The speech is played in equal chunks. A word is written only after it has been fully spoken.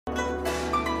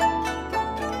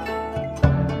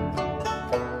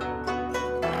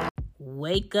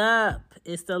Wake up.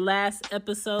 It's the last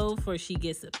episode for She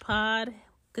Gets It Pod.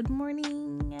 Good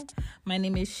morning. My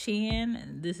name is Shan,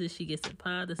 and this is She Gets It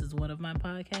Pod. This is one of my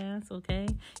podcasts, okay?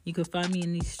 You can find me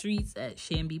in these streets at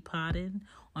Shanby Poddin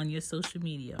on your social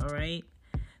media, all right?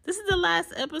 This is the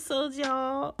last episode,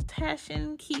 y'all.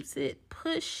 Tashin keeps it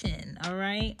pushing, all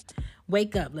right?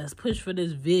 Wake up. Let's push for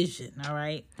this vision, all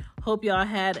right? Hope y'all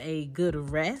had a good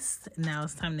rest. Now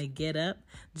it's time to get up.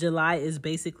 July is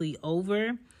basically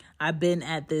over. I've been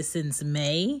at this since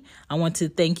May. I want to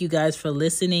thank you guys for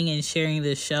listening and sharing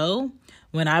the show.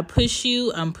 When I push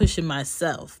you, I'm pushing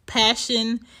myself.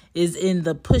 Passion is in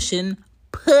the pushing.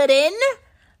 Pudding.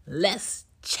 Let's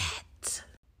chat.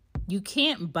 You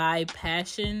can't buy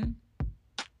passion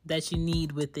that you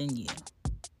need within you.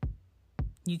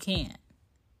 You can't.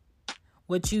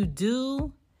 What you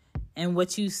do and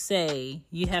what you say,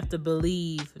 you have to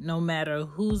believe no matter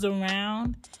who's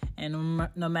around and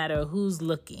no matter who's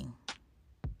looking.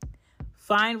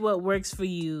 Find what works for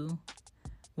you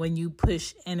when you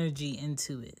push energy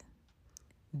into it.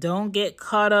 Don't get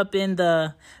caught up in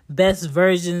the best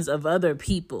versions of other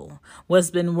people.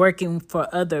 What's been working for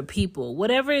other people.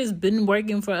 Whatever has been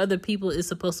working for other people is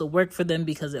supposed to work for them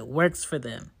because it works for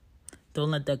them. Don't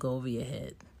let that go over your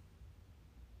head.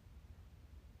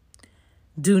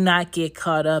 Do not get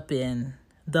caught up in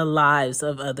the lives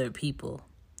of other people.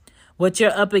 What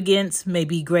you're up against may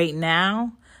be great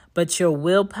now, but your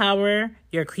willpower,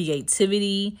 your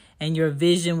creativity, and your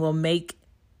vision will make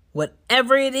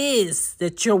whatever it is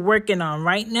that you're working on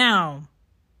right now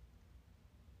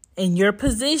in your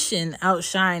position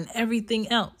outshine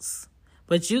everything else.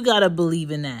 But you got to believe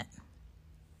in that.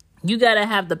 You got to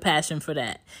have the passion for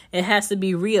that. It has to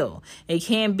be real. It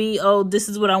can't be, oh, this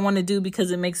is what I want to do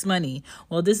because it makes money.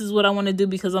 Well, this is what I want to do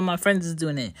because all my friends is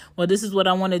doing it. Well, this is what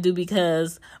I want to do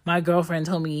because my girlfriend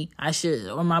told me I should,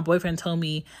 or my boyfriend told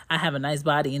me I have a nice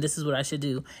body and this is what I should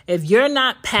do. If you're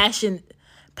not passionate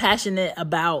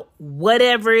about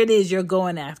whatever it is you're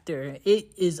going after,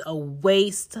 it is a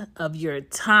waste of your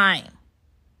time.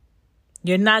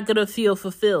 You're not going to feel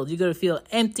fulfilled. You're going to feel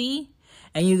empty.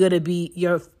 And you're going to be,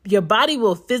 your body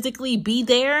will physically be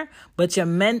there, but your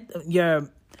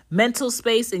mental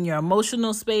space and your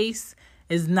emotional space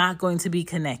is not going to be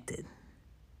connected.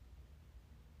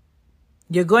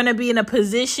 You're going to be in a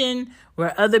position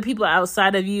where other people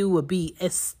outside of you will be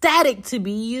ecstatic to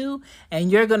be you,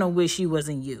 and you're going to wish you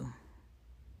wasn't you.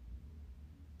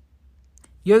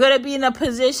 You're going to be in a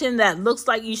position that looks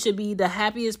like you should be the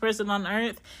happiest person on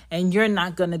earth, and you're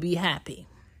not going to be happy.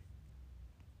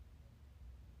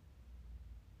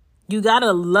 You got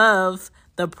to love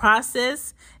the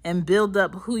process and build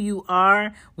up who you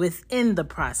are within the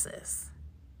process.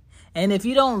 And if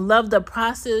you don't love the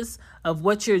process of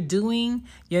what you're doing,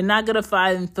 you're not going to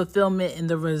find fulfillment in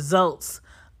the results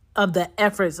of the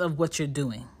efforts of what you're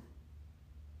doing.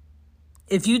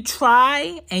 If you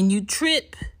try and you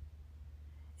trip,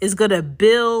 it's going to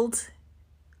build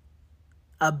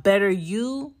a better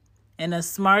you and a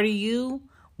smarter you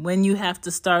when you have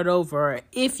to start over, or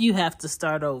if you have to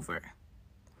start over,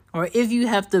 or if you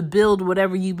have to build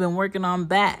whatever you've been working on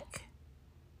back.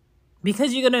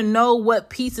 Because you're going to know what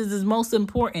pieces is most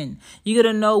important. You're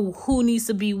going to know who needs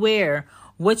to be where,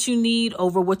 what you need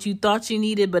over what you thought you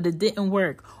needed, but it didn't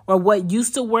work, or what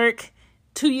used to work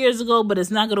 2 years ago, but it's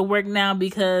not going to work now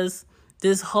because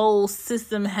this whole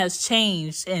system has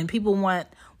changed and people want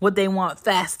what they want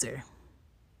faster.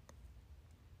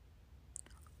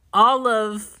 All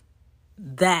of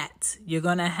that, you're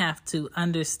going to have to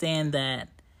understand that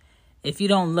if you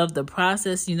don't love the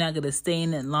process, you're not going to stay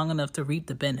in it long enough to reap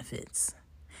the benefits.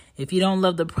 If you don't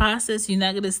love the process, you're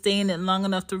not going to stay in it long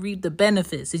enough to reap the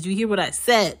benefits. Did you hear what I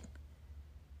said?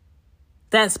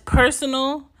 That's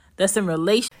personal. That's in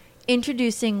relation.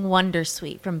 Introducing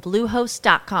Wondersuite from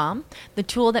Bluehost.com, the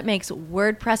tool that makes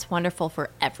WordPress wonderful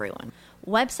for everyone.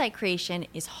 Website creation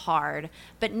is hard,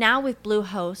 but now with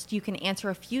Bluehost, you can answer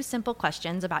a few simple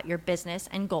questions about your business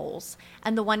and goals,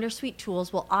 and the Wondersuite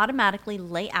tools will automatically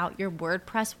lay out your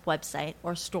WordPress website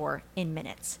or store in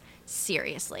minutes.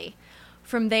 Seriously.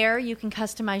 From there, you can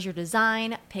customize your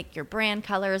design, pick your brand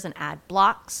colors, and add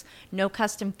blocks. No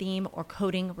custom theme or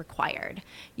coding required.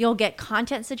 You'll get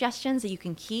content suggestions that you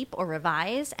can keep or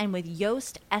revise, and with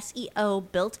Yoast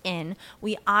SEO built in,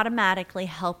 we automatically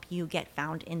help you get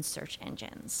found in search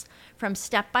engines. From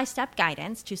step-by-step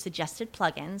guidance to suggested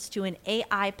plugins to an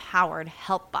AI-powered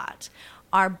help bot,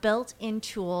 our built-in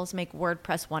tools make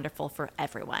WordPress wonderful for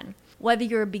everyone. Whether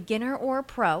you're a beginner or a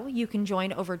pro, you can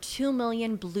join over 2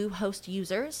 million Bluehost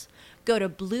users. Go to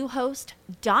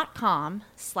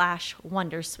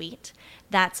bluehost.com/wondersuite.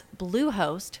 That's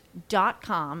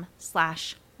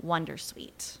bluehost.com/wondersuite.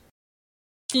 Wondersuite.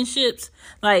 Relationships,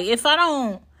 like if I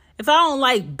don't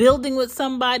like building with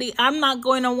somebody, I'm not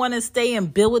going to want to stay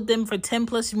and build with them for 10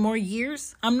 plus more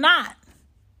years. I'm not.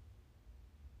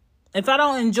 If I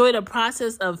don't enjoy the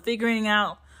process of figuring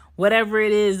out whatever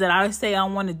it is that I say I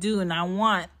want to do and I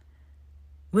want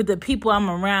with the people I'm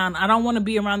around, I don't want to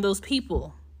be around those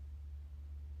people.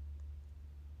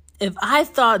 If I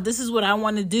thought this is what I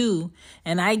want to do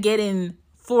and I get in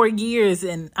 4 years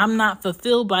and I'm not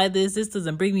fulfilled by this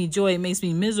doesn't bring me joy, it makes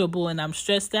me miserable and I'm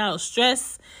stressed out.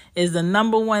 Stress is the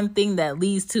number one thing that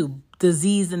leads to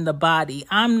disease in the body.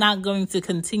 I'm not going to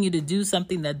continue to do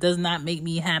something that does not make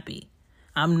me happy.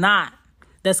 I'm not.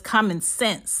 That's common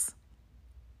sense.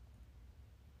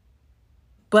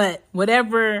 But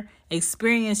whatever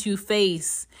experience you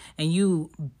face and you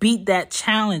beat that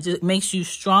challenge, it makes you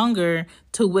stronger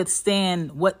to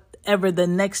withstand whatever the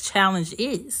next challenge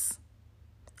is.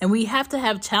 And we have to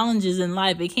have challenges in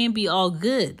life. It can't be all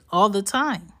good all the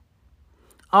time.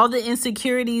 All the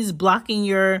insecurities blocking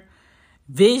your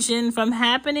vision from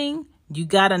happening, you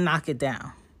got to knock it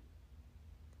down.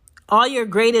 All your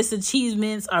greatest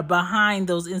achievements are behind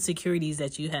those insecurities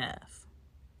that you have.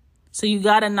 So you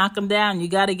got to knock them down. You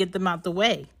got to get them out the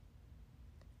way.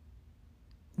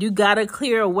 You got to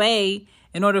clear a way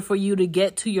in order for you to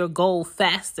get to your goal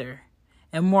faster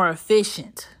and more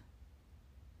efficient.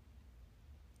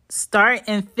 Start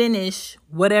and finish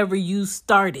whatever you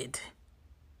started.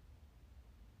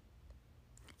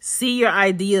 See your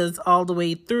ideas all the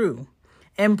way through.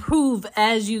 Improve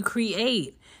as you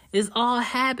create. It's all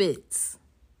habits.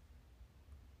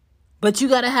 But you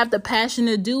got to have the passion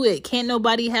to do it. Can't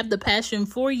nobody have the passion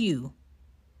for you.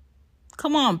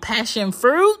 Come on, passion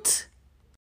fruit.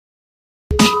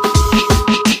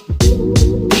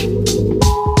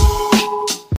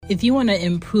 If you want to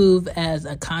improve as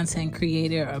a content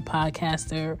creator or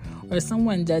podcaster or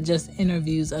someone that just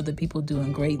interviews other people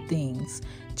doing great things,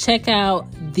 check out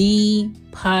the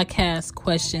Podcast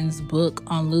Questions book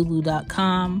on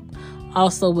Lulu.com.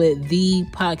 Also with the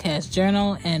Podcast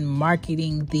Journal and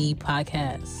Marketing the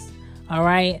Podcast. All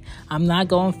right. I'm not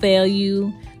going to fail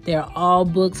you. They're all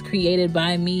books created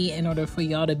by me in order for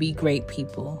y'all to be great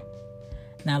people.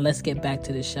 Now let's get back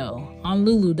to the show on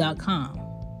Lulu.com.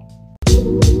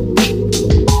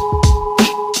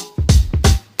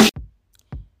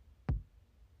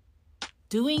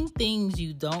 Doing things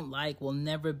you don't like will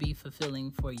never be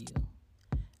fulfilling for you.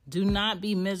 Do not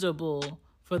be miserable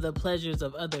for the pleasures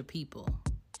of other people.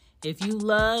 If you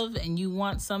love and you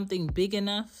want something big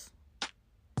enough,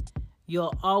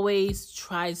 you'll always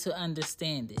try to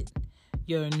understand it.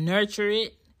 You'll nurture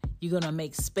it. You're going to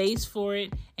make space for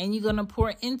it, and you're going to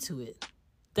pour into it.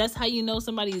 That's how you know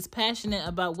somebody is passionate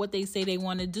about what they say they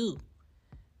want to do.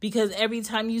 Because every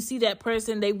time you see that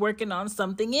person, they working on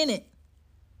something in it.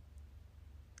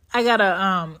 I got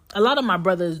a lot of my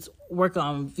brothers work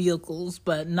on vehicles,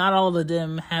 but not all of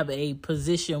them have a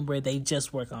position where they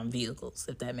just work on vehicles,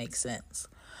 if that makes sense.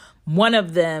 One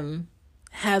of them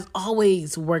has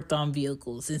always worked on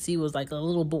vehicles since he was like a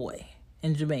little boy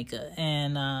in Jamaica.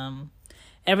 And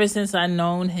ever since I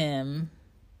known him,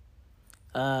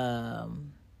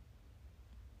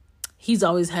 he's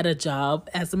always had a job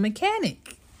as a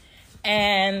mechanic.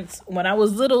 And when I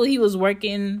was little, he was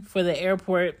working for the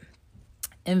airport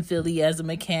in Philly as a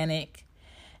mechanic.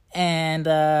 And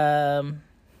as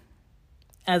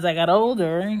I got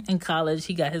older in college,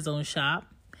 he got his own shop.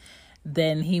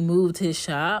 Then he moved his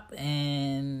shop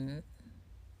and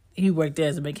he worked there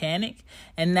as a mechanic.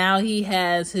 And now he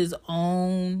has his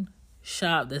own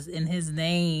shop that's in his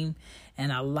name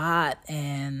and a lot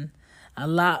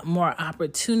more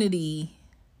opportunity.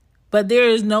 But there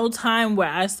is no time where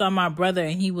I saw my brother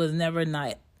and he was never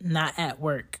not at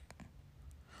work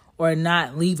or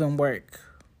not leaving work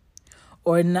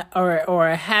or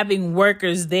having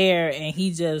workers there and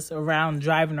he just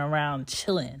driving around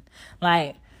chilling.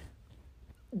 Like,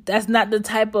 that's not the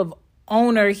type of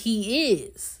owner he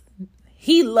is.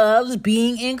 He loves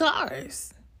being in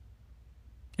cars.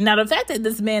 Now, the fact that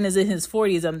this man is in his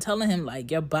 40s, I'm telling him,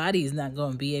 like, your body is not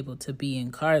going to be able to be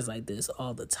in cars like this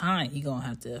all the time. You're going to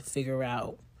have to figure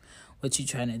out what you're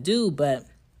trying to do. But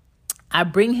I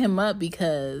bring him up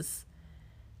because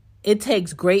it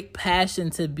takes great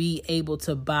passion to be able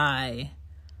to buy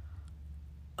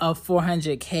a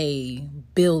 $400K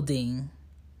building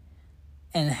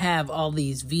and have all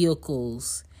these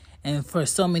vehicles and for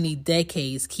so many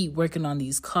decades keep working on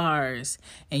these cars,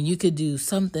 and you could do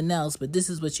something else, but this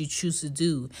is what you choose to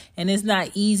do. And it's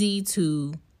not easy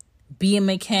to be a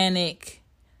mechanic,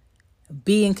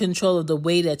 be in control of the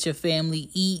way that your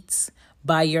family eats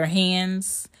by your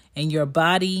hands and your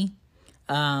body.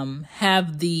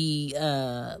 have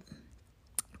the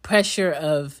pressure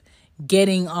of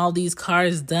getting all these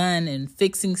cars done and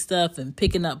fixing stuff and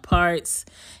picking up parts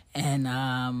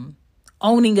and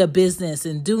owning a business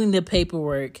and doing the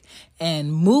paperwork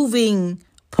and moving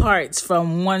parts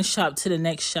from one shop to the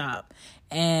next shop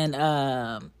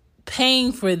and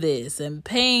paying for this and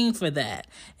paying for that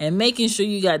and making sure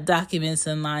you got documents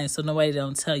in line so nobody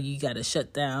don't tell you got to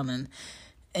shut down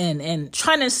and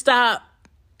trying to stop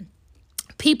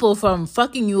people from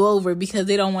fucking you over because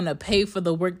they don't want to pay for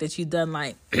the work that you done.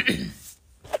 Like,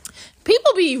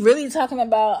 people be really talking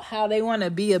about how they want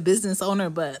to be a business owner,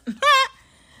 but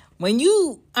when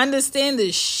you understand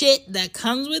the shit that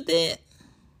comes with it,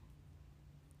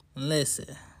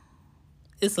 listen,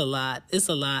 it's a lot. It's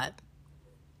a lot.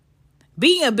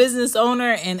 Being a business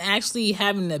owner and actually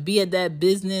having to be at that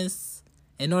business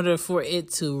in order for it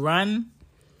to run,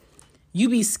 you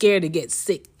be scared to get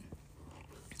sick.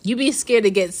 You be scared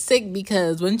to get sick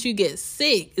because once you get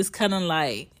sick, it's kind of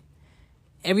like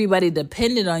everybody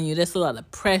dependent on you. That's a lot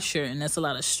of pressure and that's a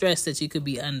lot of stress that you could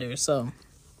be under. So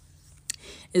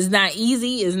it's not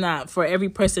easy. It's not for every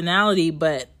personality,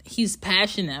 but he's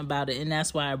passionate about it. And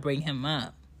that's why I bring him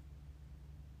up.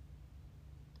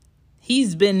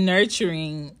 He's been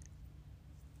nurturing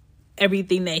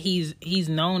everything that he's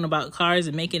known about cars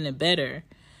and making it better.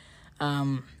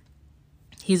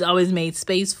 He's always made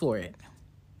space for it.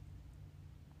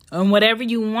 And whatever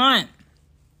you want,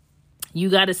 you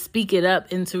got to speak it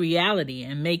up into reality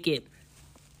and make it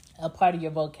a part of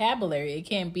your vocabulary. It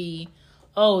can't be,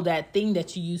 oh, that thing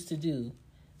that you used to do.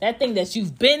 That thing that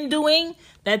you've been doing.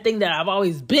 That thing that I've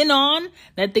always been on.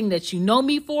 That thing that you know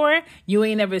me for. You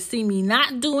ain't ever seen me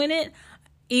not doing it.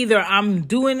 Either I'm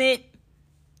doing it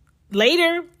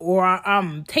later or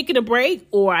I'm taking a break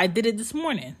or I did it this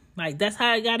morning. Like, that's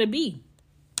how it got to be.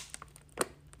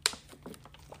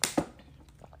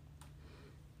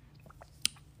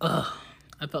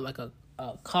 I felt like a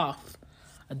cough,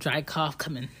 a dry cough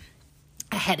coming.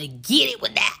 I had to get it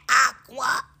with that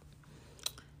aqua.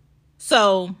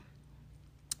 So,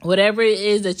 whatever it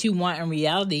is that you want in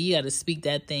reality, you got to speak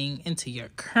that thing into your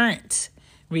current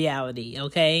reality,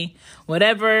 okay?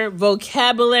 Whatever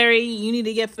vocabulary you need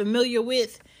to get familiar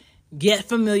with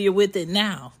it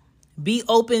now. Be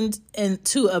open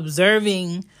to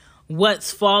observing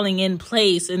what's falling in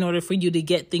place in order for you to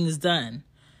get things done.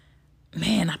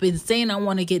 Man, I've been saying I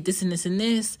want to get this and this and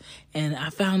this, and I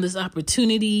found this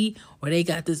opportunity where they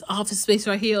got this office space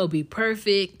right here. It'll be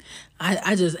perfect.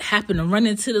 I just happened to run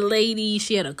into the lady.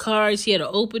 She had a card. She had an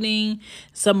opening.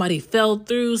 Somebody fell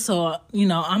through. So, I'm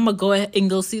going to go ahead and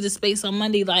go see the space on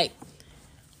Monday. Like,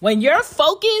 when you're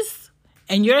focused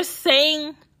and you're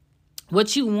saying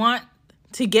what you want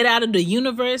to get out of the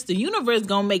universe going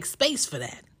to make space for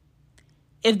that.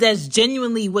 If that's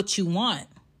genuinely what you want.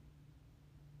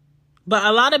 But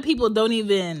a lot of people don't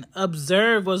even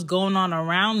observe what's going on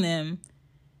around them,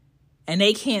 and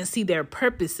they can't see their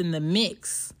purpose in the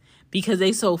mix because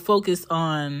they so focused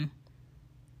on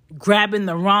grabbing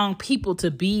the wrong people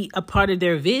to be a part of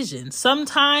their vision.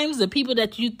 Sometimes the people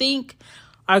that you think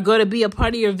are going to be a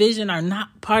part of your vision are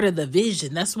not part of the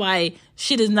vision. That's why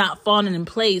shit is not falling in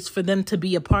place for them to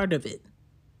be a part of it.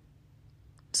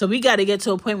 So we got to get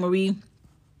to a point where we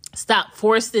stop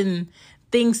forcing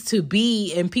things to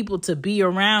be and people to be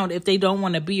around if they don't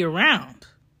want to be around.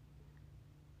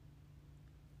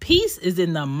 Peace is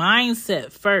in the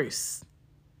mindset first.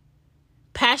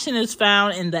 Passion is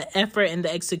found in the effort and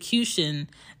the execution,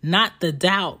 not the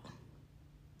doubt.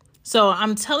 So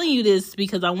I'm telling you this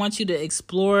because I want you to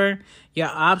explore your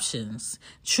options.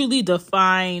 Truly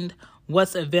define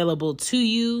what's available to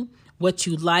you, what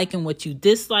you like and what you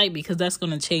dislike, because that's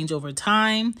going to change over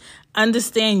time.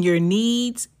 Understand your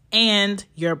needs and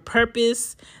your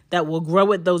purpose that will grow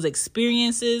with those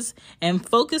experiences, and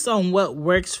focus on what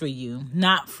works for you,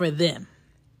 not for them.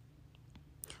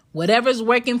 Whatever's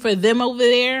working for them over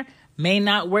there may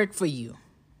not work for you.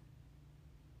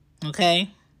 Okay?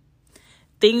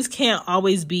 Things can't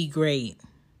always be great.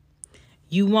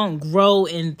 You won't grow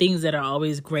in things that are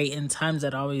always great, in times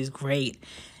that are always great.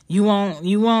 You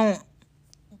won't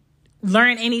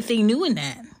learn anything new in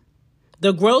that.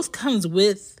 The growth comes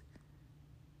with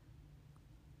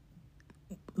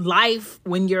life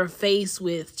when you're faced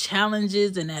with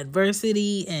challenges and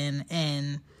adversity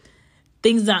and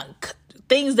things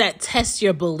that test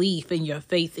your belief and your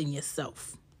faith in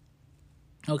yourself.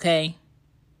 Okay?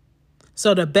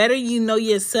 So the better you know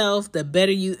yourself, the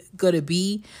better you're going to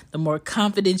be, the more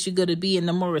confident you're going to be, and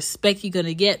the more respect you're going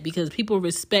to get, because people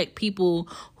respect people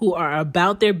who are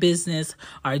about their business,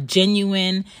 are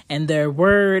genuine, and their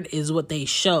word is what they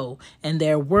show, and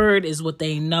their word is what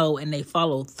they know, and they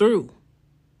follow through.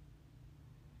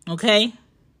 Okay?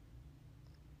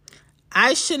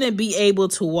 I shouldn't be able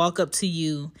to walk up to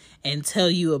you and tell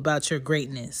you about your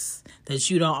greatness that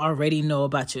you don't already know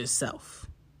about yourself.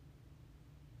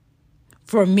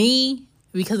 For me,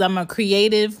 because I'm a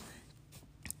creative,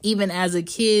 even as a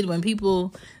kid, when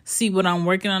people see what I'm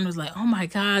working on, it's like, oh my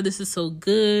God, this is so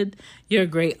good. You're a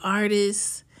great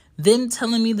artist. Them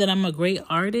telling me that I'm a great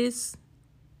artist,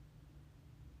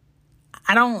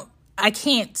 I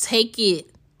can't take it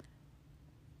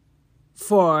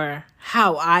for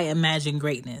how I imagine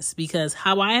greatness, because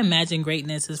how I imagine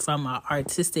greatness is from an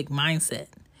artistic mindset.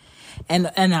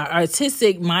 And an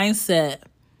artistic mindset,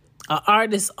 an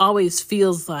artist always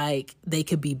feels like they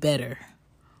could be better,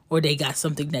 or they got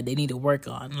something that they need to work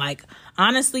on. Like,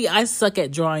 honestly, I suck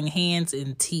at drawing hands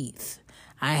and teeth.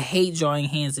 I hate drawing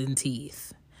hands and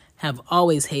teeth. Have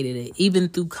always hated it, even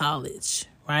through college,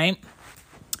 right?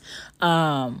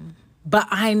 But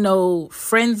I know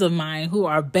friends of mine who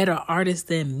are better artists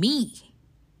than me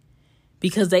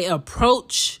because they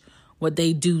approach what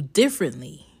they do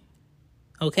differently.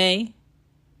 Okay?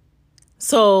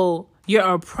 So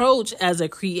your approach as a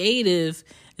creative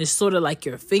is sort of like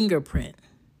your fingerprint.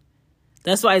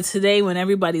 That's why today, when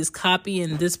everybody's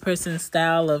copying this person's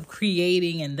style of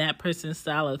creating and that person's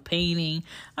style of painting,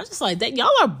 I'm just like, that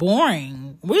y'all are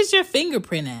boring. Where's your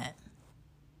fingerprint at?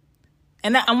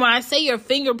 And when I say your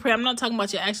fingerprint, I'm not talking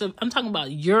about your actual, I'm talking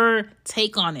about your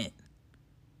take on it.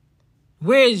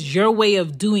 Where is your way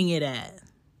of doing it at?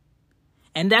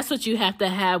 And that's what you have to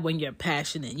have when you're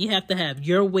passionate. You have to have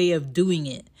your way of doing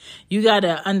it. You got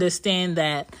to understand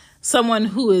that someone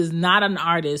who is not an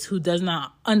artist, who does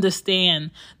not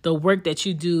understand the work that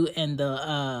you do and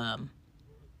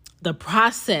the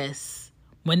process,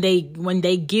 when they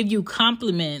give you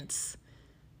compliments,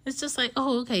 it's just like,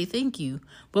 oh, okay, thank you.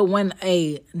 But when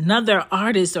another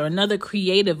artist or another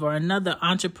creative or another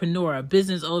entrepreneur or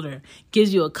business owner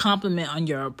gives you a compliment on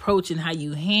your approach and how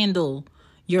you handle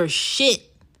your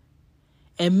shit,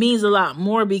 it means a lot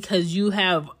more because you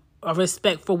have a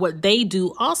respect for what they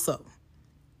do also.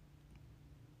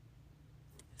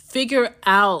 Figure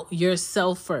out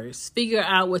yourself first. Figure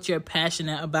out what you're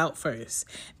passionate about first.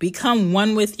 Become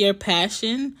one with your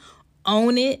passion.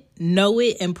 Own it, know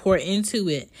it, and pour into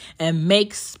it. And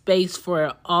make space for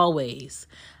it always.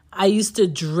 I used to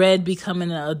dread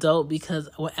becoming an adult because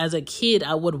as a kid,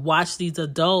 I would watch these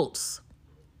adults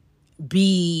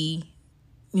be,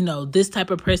 this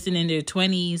type of person in their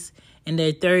 20s, in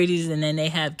their 30s, and then they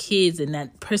have kids, and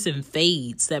that person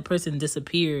fades, that person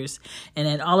disappears, and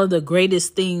then all of the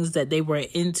greatest things that they were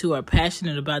into or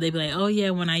passionate about, they'd be like, oh yeah,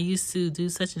 when I used to do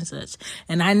such and such.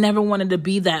 And I never wanted to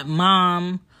be that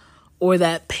mom or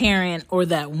that parent or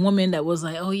that woman that was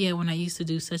like, oh yeah, when I used to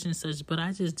do such and such, but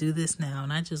I just do this now,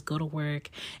 and I just go to work,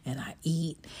 and I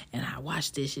eat, and I wash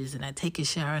dishes, and I take a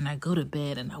shower, and I go to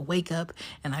bed, and I wake up,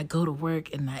 and I go to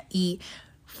work, and I eat.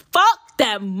 Fuck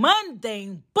that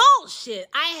mundane bullshit.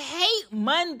 I hate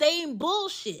mundane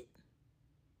bullshit.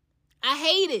 I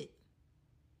hate it.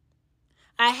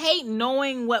 I hate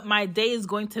knowing what my day is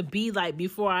going to be like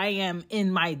before I am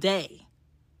in my day.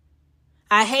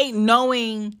 I hate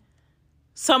knowing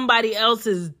somebody else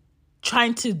is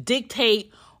trying to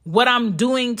dictate what I'm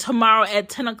doing tomorrow at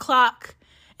 10 o'clock,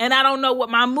 and I don't know what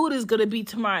my mood is going to be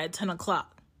tomorrow at 10 o'clock.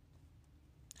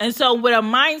 And so with a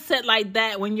mindset like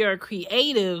that, when you're a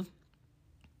creative,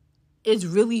 it's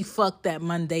really fuck that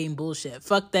mundane bullshit.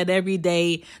 Fuck that every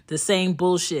day, the same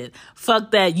bullshit. Fuck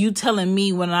that you telling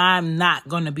me when I'm not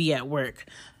going to be at work.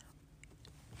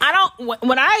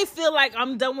 When I feel like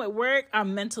I'm done with work,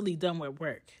 I'm mentally done with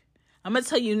work. I'm going to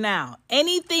tell you now,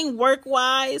 anything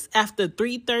work-wise after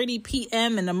 3:30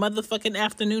 p.m. in the motherfucking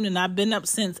afternoon, and I've been up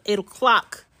since 8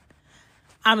 o'clock,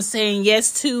 I'm saying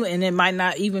yes to, and it might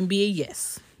not even be a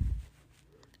yes.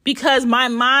 Because my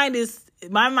mind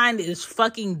is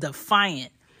fucking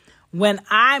defiant. When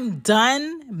I'm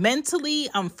done mentally,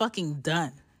 I'm fucking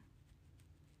done.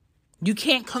 You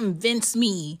can't convince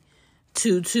me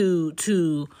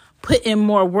to put in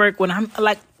more work when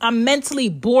I'm mentally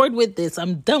bored with this.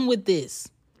 I'm done with this.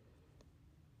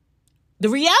 The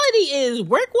reality is,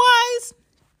 work-wise,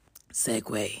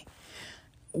 segue.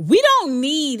 We don't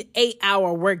need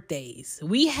 8-hour work days.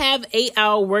 We have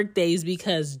 8-hour work days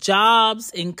because jobs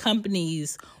and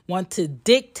companies want to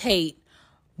dictate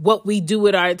what we do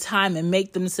with our time and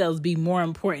make themselves be more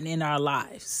important in our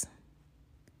lives.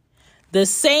 The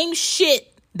same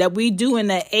shit that we do in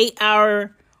an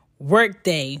 8-hour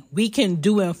workday, we can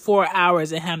do in 4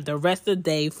 hours and have the rest of the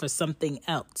day for something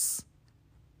else.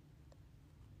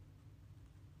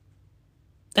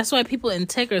 That's why people in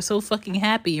tech are so fucking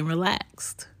happy and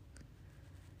relaxed.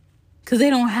 Because they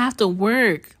don't have to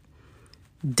work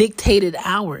dictated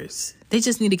hours. They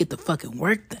just need to get the fucking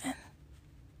work done.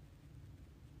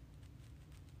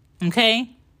 Okay?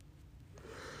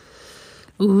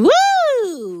 Woo!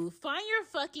 Find your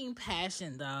fucking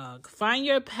passion, dog. Find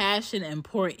your passion and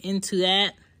pour into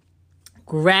that.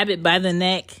 Grab it by the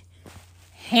neck.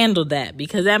 Handle that,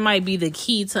 because that might be the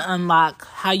key to unlock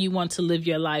how you want to live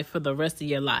your life for the rest of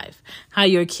your life. How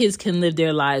your kids can live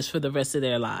their lives for the rest of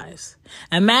their lives.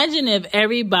 Imagine if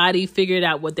everybody figured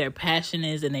out what their passion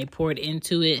is and they poured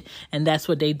into it, and that's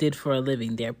what they did for a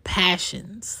living. Their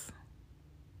passions.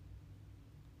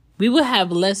 We will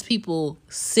have less people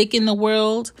sick in the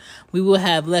world. We will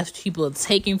have less people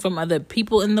taking from other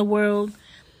people in the world.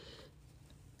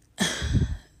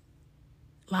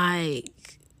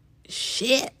 Like,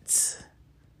 shit.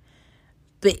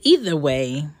 But either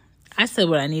way, I said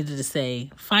what I needed to say.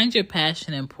 Find your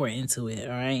passion and pour into it,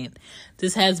 all right?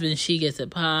 This has been She Gets It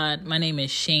Pod. My name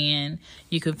is Shan.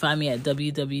 You can find me at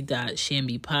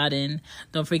www.shanbypoddin.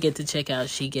 Don't forget to check out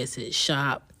She Gets It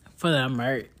Shop for the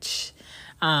merch.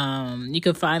 You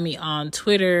can find me on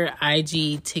Twitter,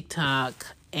 IG, TikTok,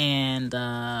 and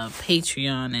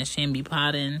Patreon at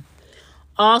Shanbypoddin.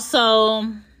 Also,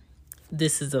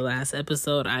 this is the last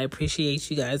episode. I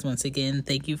appreciate you guys once again.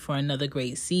 Thank you for another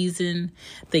great season.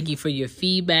 Thank you for your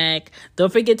feedback.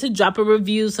 Don't forget to drop a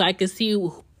review so I can see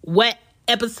what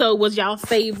episode was y'all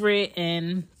favorite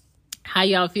and how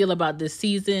y'all feel about this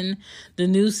season. The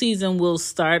new season will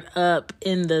start up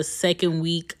in the second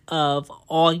week of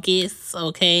August,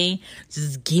 okay?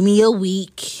 Just give me a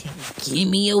week. Give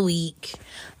me a week.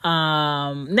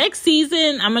 Next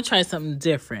season, I'm going to try something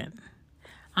different.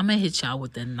 I'm going to hit y'all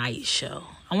with the night show.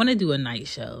 I want to do a night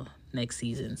show next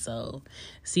season. So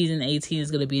season 18 is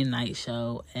going to be a night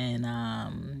show. And I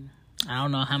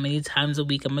don't know how many times a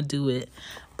week I'm going to do it,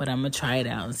 but I'm going to try it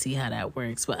out and see how that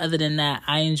works. But other than that,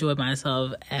 I enjoy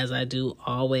myself as I do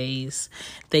always.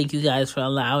 Thank you guys for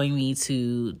allowing me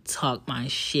to talk my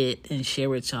shit and share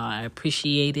with y'all. I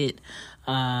appreciate it.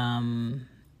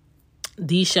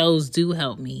 These shows do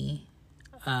help me.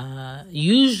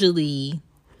 Usually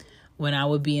when I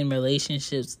would be in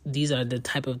relationships, these are the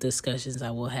type of discussions I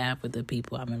will have with the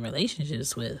people I'm in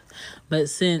relationships with. But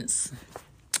since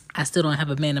I still don't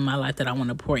have a man in my life that I want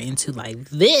to pour into like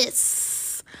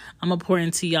this, I'm going to pour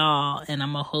into y'all, and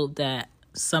I'm going to hope that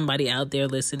somebody out there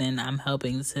listening, I'm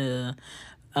helping to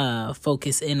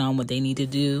focus in on what they need to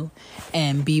do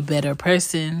and be a better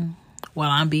person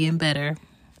while I'm being better.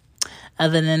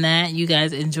 Other than that, you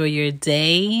guys enjoy your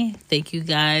day. Thank you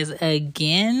guys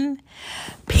again.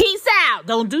 Peace out.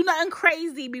 Don't do nothing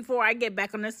crazy before I get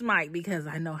back on this mic, because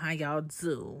I know how y'all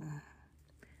do.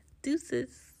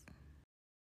 Deuces.